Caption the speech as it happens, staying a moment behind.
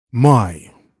My,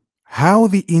 how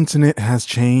the internet has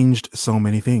changed so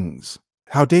many things.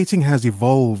 How dating has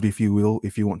evolved, if you will,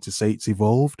 if you want to say it's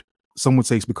evolved. Some would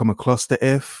say it's become a cluster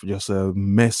F, just a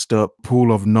messed up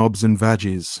pool of knobs and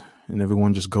vaggies, and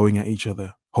everyone just going at each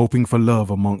other, hoping for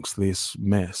love amongst this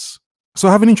mess. So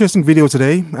I have an interesting video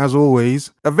today, as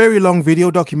always. A very long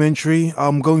video documentary.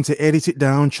 I'm going to edit it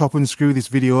down, chop and screw this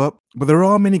video up, but there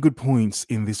are many good points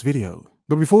in this video.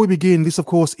 But before we begin, this of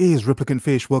course is Replicant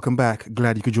Fish. Welcome back.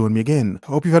 Glad you could join me again.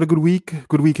 Hope you've had a good week,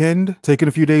 good weekend. Taking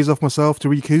a few days off myself to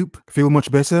recoup. Feel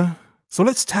much better. So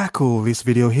let's tackle this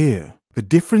video here. The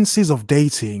differences of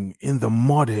dating in the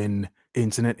modern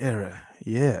internet era.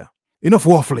 Yeah. Enough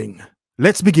waffling.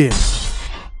 Let's begin.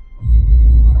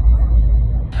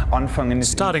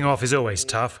 Starting off is always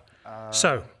tough.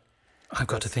 So, I've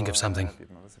got to think of something.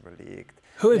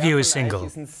 Who of you is single?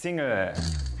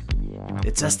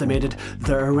 It's estimated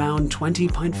there are around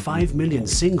 20.5 million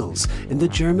singles in the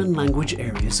German language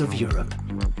areas of Europe.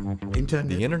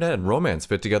 The internet and romance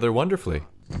fit together wonderfully.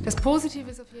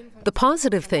 The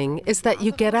positive thing is that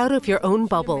you get out of your own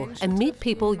bubble and meet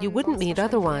people you wouldn't meet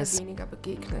otherwise.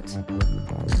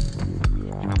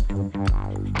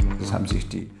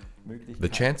 The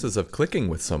chances of clicking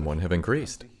with someone have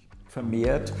increased.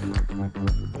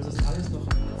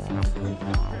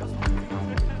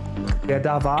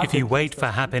 If you wait for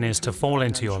happiness to fall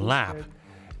into your lap,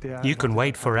 you can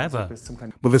wait forever.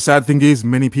 But the sad thing is,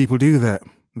 many people do that.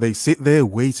 They sit there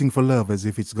waiting for love as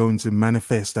if it's going to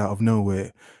manifest out of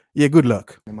nowhere. Yeah, good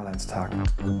luck.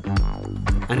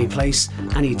 Any place,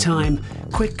 any time,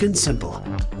 quick and simple.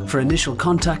 For initial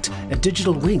contact, a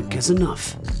digital wink is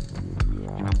enough.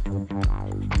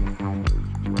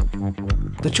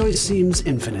 The choice seems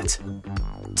infinite.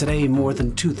 Today, more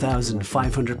than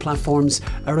 2,500 platforms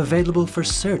are available for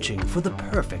searching for the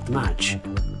perfect match.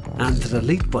 And the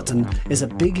delete button is a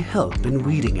big help in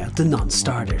weeding out the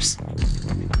non-starters.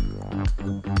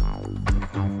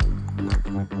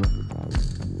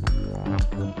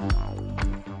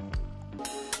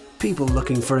 People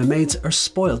looking for a mate are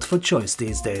spoilt for choice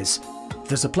these days.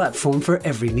 There's a platform for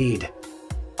every need.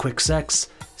 Quick sex,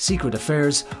 secret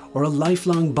affairs, or a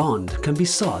lifelong bond can be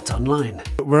sought online.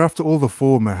 We're after all the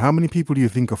former. How many people do you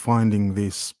think are finding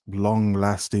this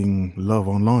long-lasting love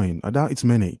online? I doubt it's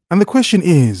many. And the question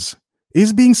is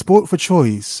being spoilt for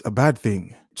choice a bad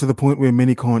thing? To the point where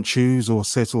many can't choose or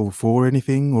settle for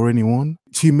anything or anyone?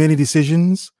 Too many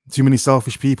decisions? Too many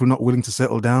selfish people not willing to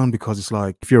settle down because it's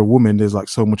like, if you're a woman, there's like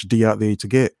so much D out there to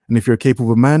get. And if you're a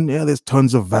capable man, yeah, there's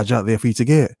tons of vag out there for you to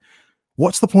get.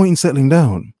 What's the point in settling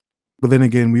down? But then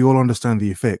again, we all understand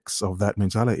the effects of that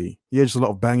mentality. Yeah, just a lot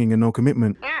of banging and no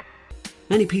commitment.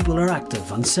 Many people are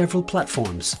active on several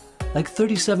platforms, like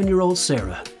 37-year-old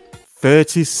Sarah.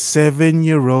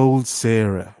 37-year-old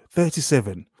Sarah.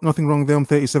 37. Nothing wrong there. I'm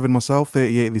 37 myself,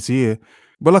 38 this year.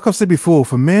 But like I've said before,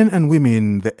 for men and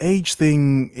women, the age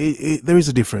thing, there is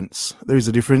a difference. There is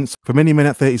a difference. For many men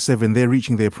at 37, they're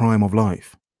reaching their prime of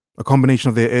life. A combination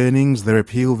of their earnings, their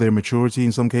appeal, their maturity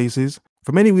in some cases.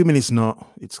 For many women, it's not.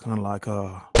 It's kind of like,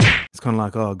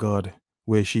 oh God,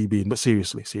 where's she been? But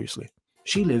seriously.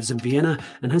 She lives in Vienna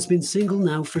and has been single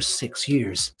now for 6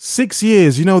 years. 6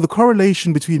 years. You know, the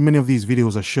correlation between many of these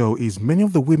videos I show is many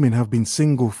of the women have been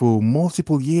single for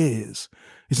multiple years.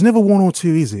 It's never one or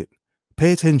two, is it?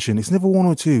 Pay attention. It's never one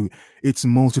or two. It's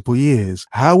multiple years.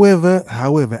 However,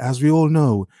 as we all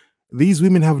know, these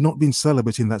women have not been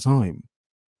celibate in that time.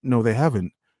 No, they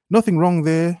haven't. Nothing wrong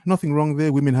there.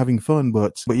 Women having fun,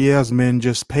 but yeah, as men,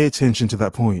 just pay attention to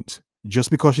that point.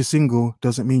 Just because she's single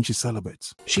doesn't mean she's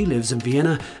celibate. She lives in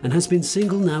Vienna and has been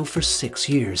single now for 6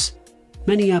 years.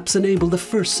 Many apps enable the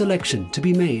first selection to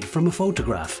be made from a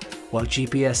photograph, while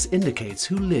GPS indicates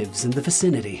who lives in the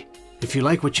vicinity. If you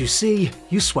like what you see,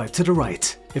 you swipe to the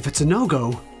right. If it's a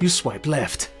no-go, you swipe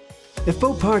left. If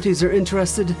both parties are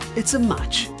interested, it's a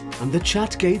match, and the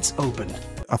chat gates open.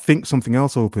 I think something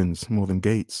else opens more than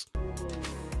gates.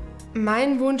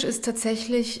 Mein Wunsch ist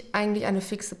tatsächlich eigentlich eine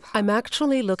fixe Partnerschaft. I'm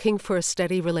actually looking for a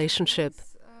steady relationship,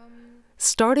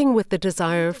 starting with the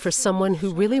desire for someone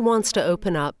who really wants to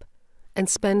open up and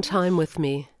spend time with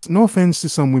me. No offense to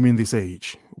some women this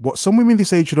age. What some women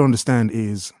this age should understand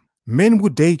is men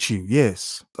would date you,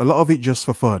 yes. A lot of it just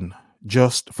for fun,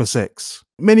 just for sex.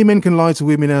 Many men can lie to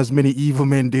women, as many evil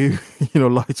men do.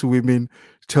 Lie to women,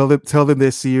 tell them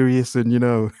they're serious, and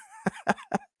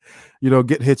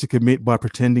get her to commit by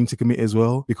pretending to commit as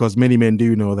well. Because many men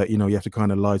do know that, you have to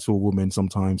kind of lie to a woman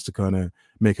sometimes to kind of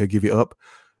make her give it up.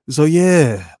 So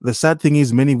yeah, the sad thing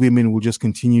is many women will just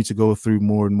continue to go through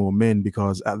more and more men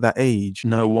because at that age,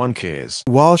 no one cares.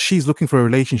 While she's looking for a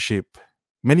relationship,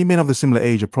 Many men of the similar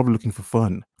age are probably looking for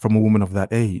fun from a woman of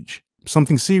that age.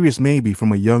 Something serious maybe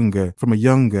from a younger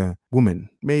woman.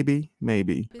 Maybe.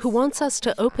 Who wants us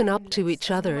to open up to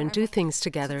each other and do things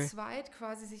together,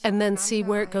 and then see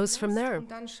where it goes from there.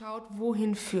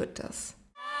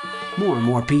 More and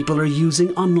more people are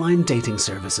using online dating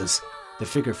services. The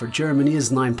figure for Germany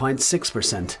is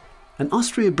 9.6%, and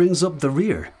Austria brings up the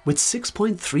rear with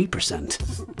 6.3%.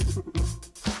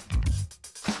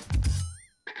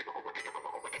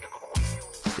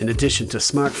 In addition to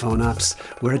smartphone apps,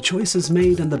 where a choice is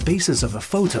made on the basis of a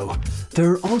photo,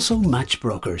 there are also match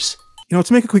brokers. You know,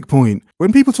 to make a quick point,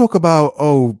 when people talk about,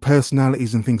 oh,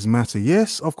 personalities and things matter,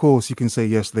 yes, of course, you can say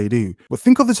yes, they do. But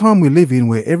think of the time we live in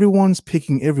where everyone's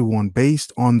picking everyone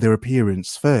based on their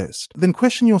appearance first. Then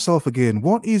question yourself again,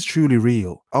 what is truly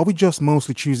real? Are we just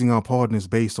mostly choosing our partners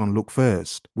based on look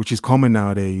first, which is common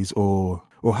nowadays, or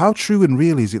how true and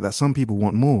real is it that some people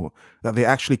want more, that they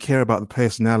actually care about the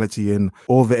personality and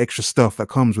all the extra stuff that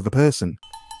comes with a person?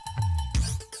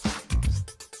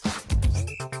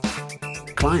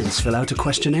 Clients fill out a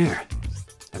questionnaire.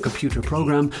 A computer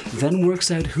program then works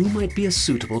out who might be a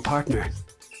suitable partner.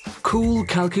 Cool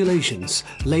calculations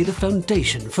lay the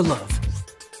foundation for love.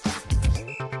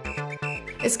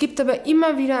 Es gibt aber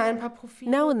immer wieder ein paar Profile.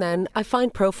 Now and then, I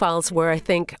find profiles where I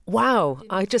think, wow,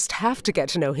 I just have to get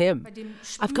to know him.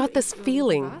 I've got this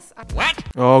feeling. What?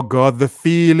 Oh God, the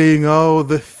feeling. Oh,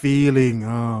 the feeling.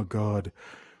 Oh God,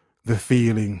 the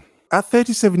feeling. At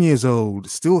 37 years old,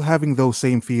 still having those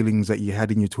same feelings that you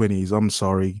had in your 20s,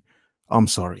 I'm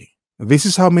sorry. This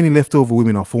is how many leftover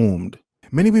women are formed.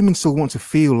 Many women still want to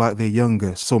feel like they're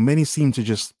younger, so many seem to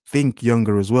just think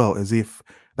younger as well, as if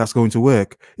that's going to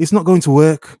work. It's not going to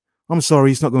work. I'm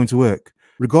sorry, it's not going to work.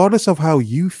 Regardless of how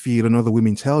you feel and other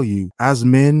women tell you, as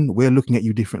men, we're looking at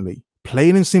you differently.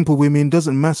 Plain and simple, women,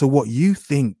 doesn't matter what you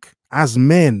think. As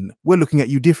men, we're looking at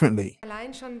you differently.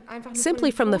 Simply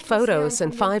from the photos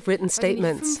and 5 written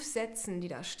statements.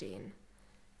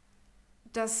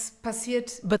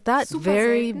 But that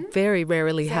very, very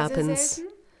rarely happens.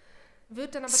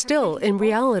 Still, in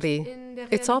reality,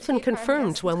 it's often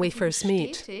confirmed when we first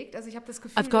meet.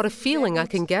 I've got a feeling I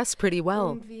can guess pretty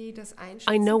well.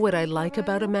 I know what I like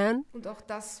about a man,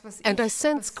 and I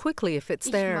sense quickly if it's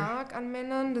there.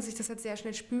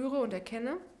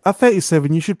 At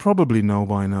 37, you should probably know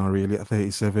by now, really, at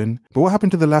 37. But what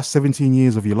happened to the last 17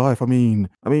 years of your life? I mean,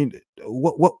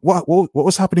 what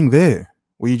was happening there?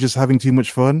 Were you just having too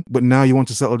much fun, but now you want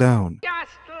to settle down?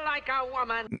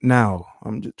 Now,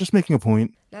 I'm just making a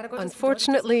point.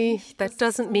 Unfortunately, that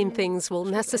doesn't mean things will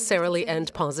necessarily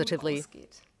end positively.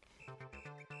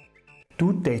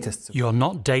 You're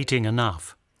not dating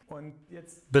enough.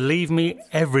 Believe me,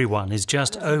 everyone is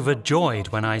just overjoyed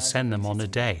when I send them on a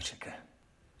date.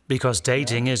 Because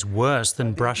dating is worse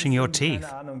than brushing your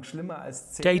teeth.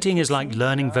 Dating is like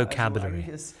learning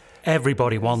vocabulary.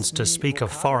 Everybody wants to speak a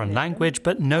foreign language,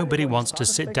 but nobody wants to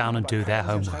sit down and do their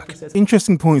homework.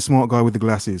 Interesting point, smart guy with the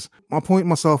glasses. My point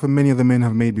myself and many other men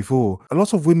have made before. A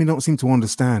lot of women don't seem to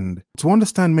understand. To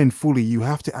understand men fully, you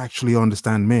have to actually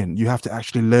understand men. You have to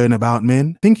actually learn about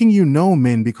men. Thinking you know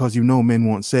men because you know men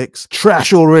want sex.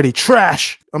 Trash already,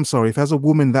 trash! I'm sorry, if as a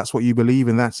woman that's what you believe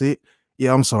and that's it,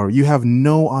 yeah, I'm sorry, you have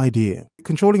no idea.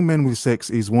 Controlling men with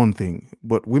sex is one thing,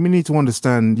 but women need to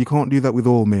understand you can't do that with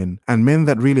all men. And men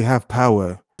that really have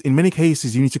power, in many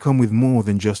cases, you need to come with more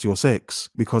than just your sex,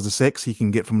 because the sex he can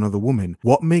get from another woman.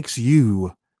 What makes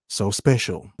you so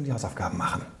special?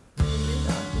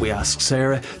 We asked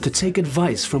Sarah to take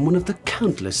advice from one of the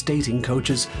countless dating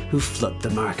coaches who flood the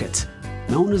market,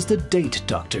 known as the Date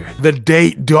Doctor. The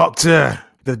Date Doctor!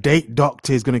 The Date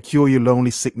Doctor is going to cure your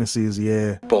lonely sicknesses,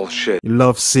 yeah. Bullshit. Your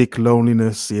love sick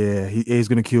loneliness, yeah. He is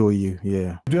going to cure you,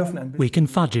 yeah. We can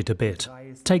fudge it a bit.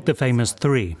 Take the famous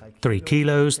 3. 3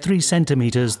 kilos, 3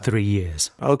 centimeters, 3 years.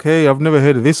 Okay, I've never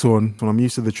heard of this one. I'm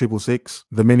used to the 666,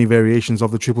 the many variations of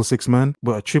the 666 man.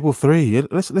 But a 333,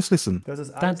 let's listen.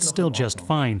 That's still just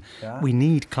fine. We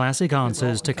need classic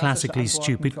answers to classically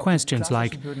stupid questions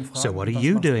like, so what are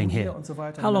you doing here?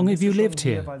 How long have you lived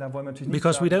here?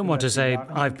 Because we don't want to say,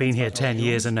 I've been here 10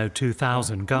 years and know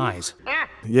 2,000 guys.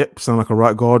 Yep, sound like a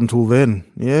right garden tool then.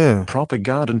 Yeah. Proper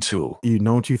garden tool. You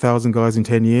know 2,000 guys in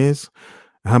 10 years?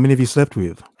 How many have you slept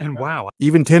with? And wow.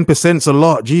 Even 10%'s a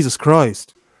lot, Jesus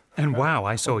Christ. And wow,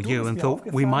 I saw you and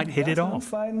thought we might hit it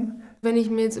off. When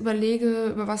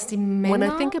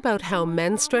I think about how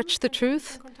men stretch the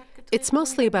truth, it's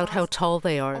mostly about how tall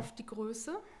they are.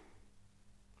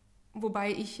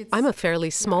 I'm a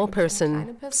fairly small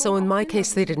person, so in my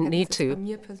case they didn't need to.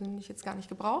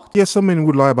 Yes, some men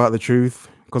would lie about the truth,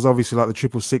 because obviously like the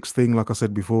 666 thing, like I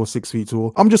said before, 6 feet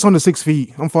tall. I'm just under 6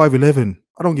 feet. I'm 5'11".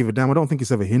 I don't give a damn. I don't think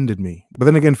it's ever hindered me. But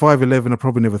then again, 5'11", I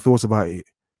probably never thought about it.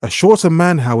 A shorter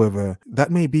man, however,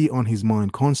 that may be on his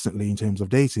mind constantly in terms of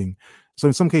dating. So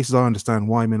in some cases, I understand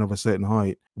why men of a certain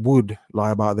height would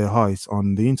lie about their height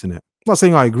on the internet. I'm not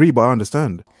saying I agree, but I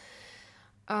understand.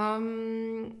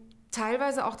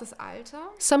 Teilweise auch das Alter.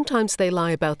 Sometimes they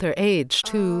lie about their age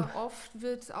too. Oft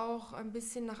wird auch ein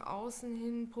bisschen nach außen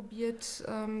hin probiert,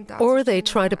 or they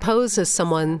try to pose as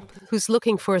someone who's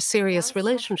looking for a serious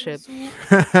relationship.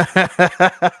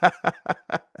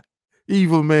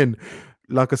 Evil men.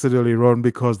 Like I said earlier on,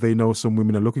 because they know some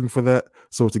women are looking for that.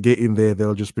 So to get in there,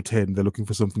 they'll just pretend they're looking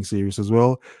for something serious as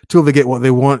well, till they get what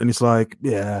they want. And it's like,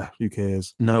 yeah, who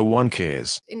cares? No one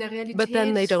cares. But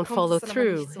then they don't follow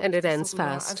through and it ends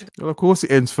fast. Well, of course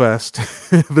it ends fast.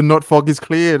 The knot fog is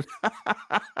cleared.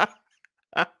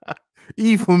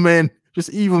 Evil men. Just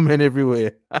evil men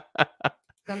everywhere.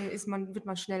 Dann wird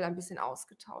man schnell ein bisschen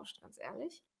ausgetauscht, ganz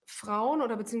ehrlich. Frauen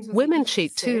oder beziehungsweise women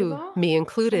cheat too, me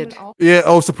included. Yeah,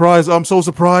 oh, surprised. I'm so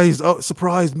surprised. Oh,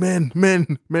 surprised. Men,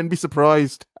 be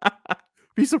surprised.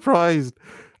 Be surprised.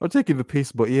 I'm taking the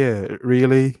piss, but yeah,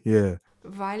 really? Yeah.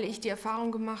 Weil ich die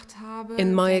Erfahrung gemacht habe,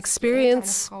 in my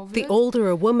experience, the older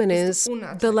a woman is,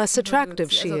 the less attractive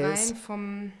she is,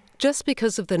 just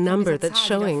because of the number that's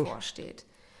showing.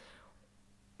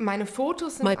 My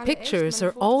pictures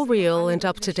are all real and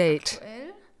up to date.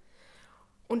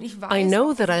 I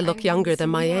know that I look younger than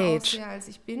my age,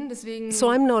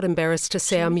 so I'm not embarrassed to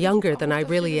say I'm younger than I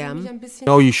really am.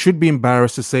 No, you should be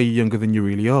embarrassed to say you're younger than you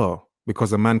really are,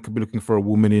 because a man could be looking for a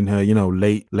woman in her,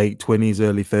 late 20s,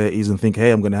 early 30s and think,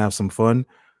 hey, I'm going to have some fun.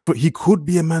 But he could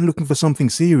be a man looking for something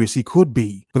serious. He could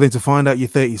be. But then to find out you're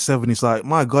 37, it's like,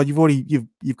 my God,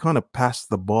 you've kind of passed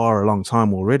the bar a long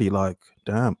time already. Like,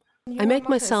 damn. I make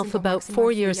myself about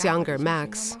 4 years younger,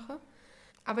 max.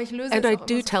 And I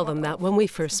do tell them that when we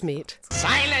first meet.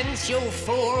 Silence, you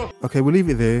fool! Okay, we'll leave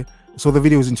it there. So the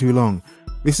video isn't too long.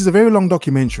 This is a very long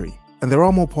documentary, and there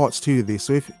are more parts to this.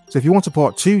 So if you want a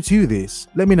part 2 to this,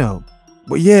 let me know.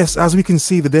 But yes, as we can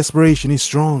see, the desperation is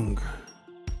strong.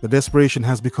 The desperation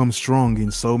has become strong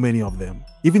in so many of them.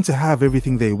 Even to have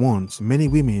everything they want, many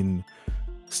women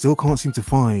still can't seem to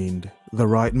find the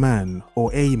right man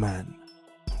or a man.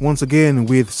 Once again,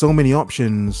 with so many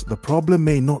options, the problem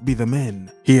may not be the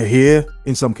men. Here,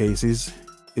 in some cases,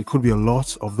 it could be a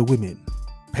lot of the women.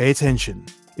 Pay attention.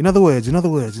 In other words,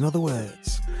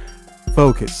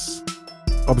 focus,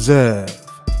 observe,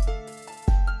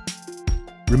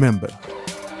 remember.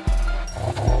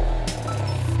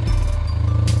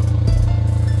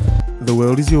 The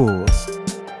world is yours.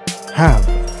 Have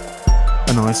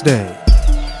a nice day.